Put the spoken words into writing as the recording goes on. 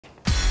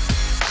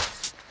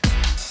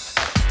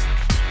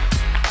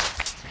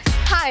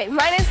Hi,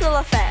 my name's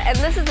Nalafa, and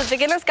this is the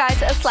Beginner's Guide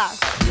to Islam.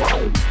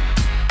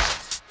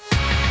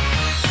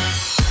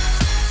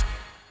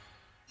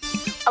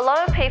 A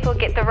lot of people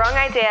get the wrong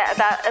idea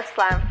about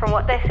Islam from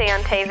what they see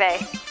on TV.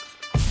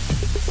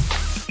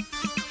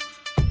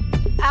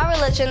 Our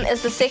religion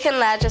is the second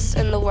largest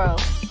in the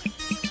world.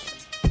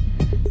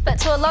 But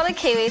to a lot of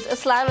Kiwis,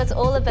 Islam is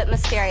all a bit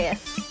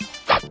mysterious.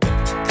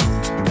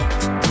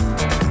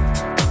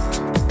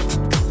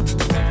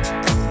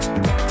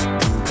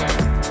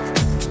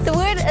 The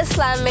word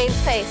Islam means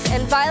peace,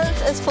 and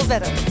violence is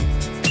forbidden.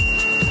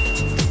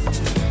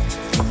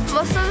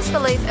 Muslims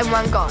believe in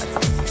one God.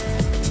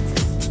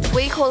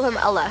 We call him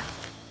Allah.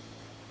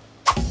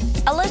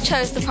 Allah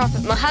chose the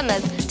Prophet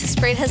Muhammad to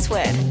spread his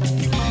word.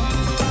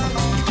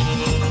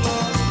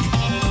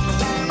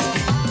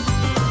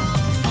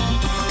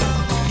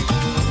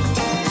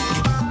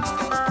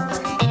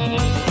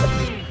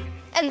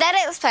 And that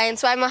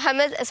explains why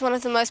Muhammad is one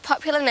of the most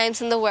popular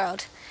names in the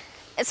world.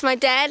 It's my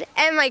dad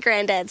and my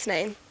granddad's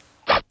name.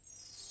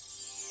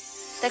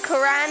 The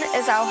Quran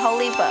is our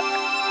holy book.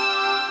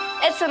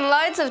 It's in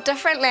loads of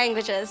different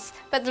languages,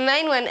 but the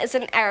main one is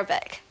in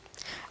Arabic.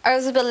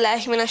 A'udhu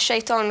billahi minash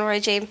shaitanir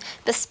rajeem.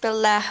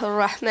 Bismillahir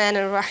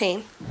rahmanir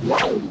rahim.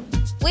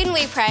 When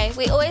we pray,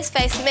 we always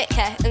face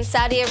Mecca in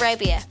Saudi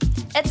Arabia.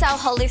 It's our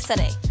holy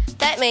city.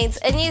 That means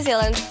in New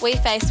Zealand, we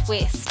face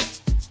west.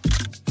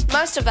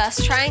 Most of us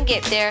try and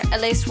get there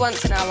at least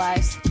once in our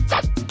lives.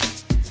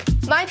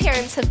 My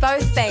parents have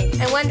both been,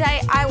 and one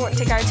day I want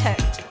to go too.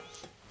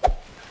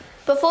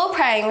 Before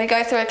praying, we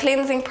go through a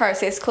cleansing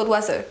process called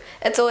wuzu.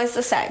 It's always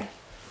the same.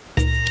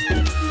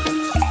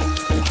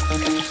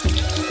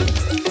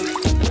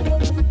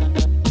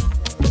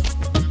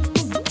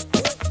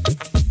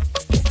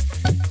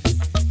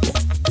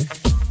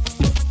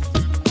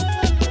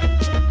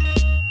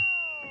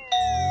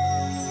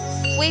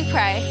 We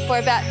pray for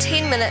about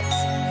 10 minutes,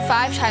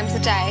 5 times a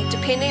day,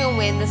 depending on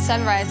when the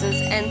sun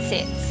rises and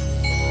sets.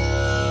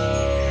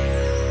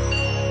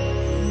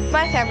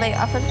 My family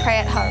often pray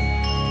at home.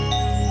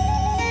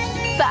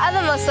 But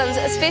other Muslims,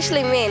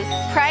 especially men,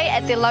 pray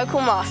at their local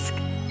mosque.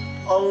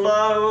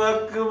 Allahu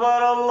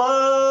Akbar, Allah.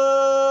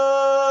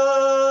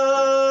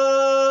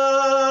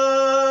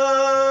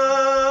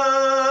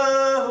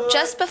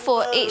 Just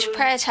before each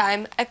prayer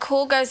time, a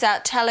call goes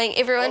out telling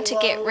everyone to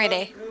get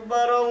ready.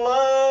 Akbar,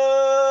 Allahu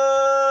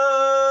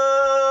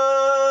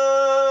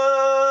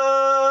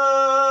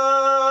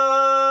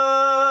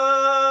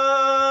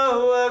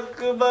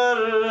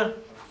Akbar.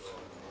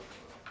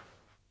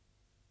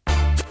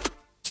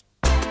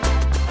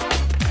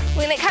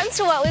 When it comes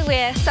to what we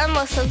wear, some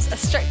Muslims are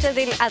stricter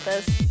than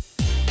others.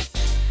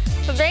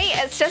 For me,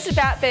 it's just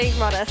about being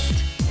modest.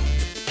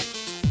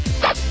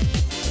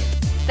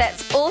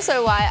 That's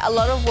also why a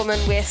lot of women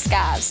wear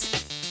scarves.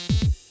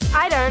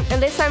 I don't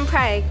unless I'm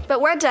praying, but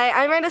one day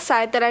I may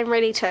decide that I'm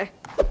ready to.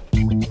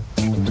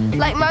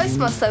 Like most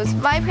Muslims,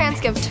 my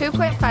parents give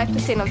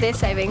 2.5% of their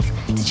savings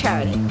to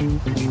charity.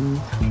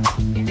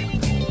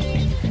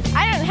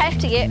 I don't have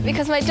to yet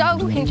because my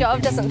dog walking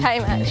job doesn't pay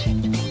much.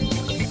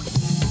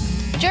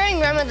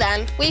 During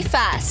Ramadan, we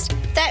fast.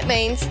 That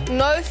means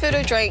no food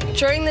or drink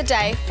during the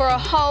day for a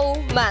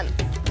whole month.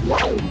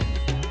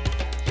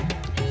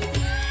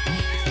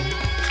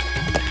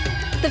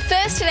 The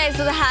first 2 days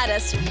are the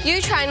hardest.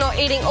 You try not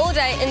eating all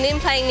day and then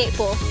playing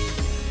netball.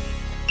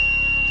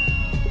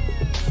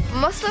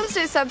 Muslims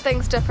do some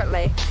things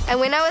differently, and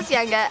when I was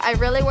younger, I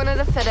really wanted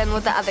to fit in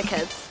with the other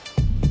kids.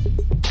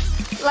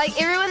 Like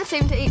everyone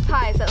seemed to eat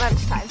pies at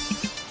lunchtime.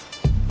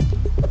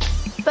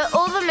 But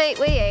all the meat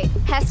we eat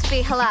has to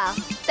be halal.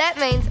 That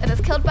means it is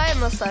killed by a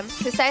Muslim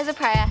who says a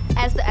prayer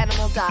as the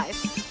animal dies.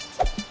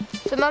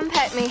 So Mum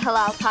packed me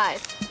halal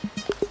pies.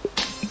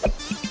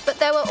 But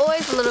they were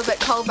always a little bit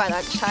cold by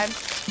lunchtime.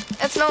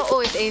 It's not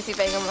always easy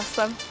being a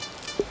Muslim.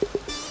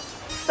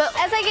 But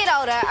as I get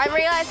older, I'm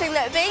realising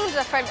that being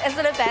different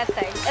isn't a bad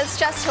thing. It's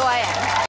just who I am.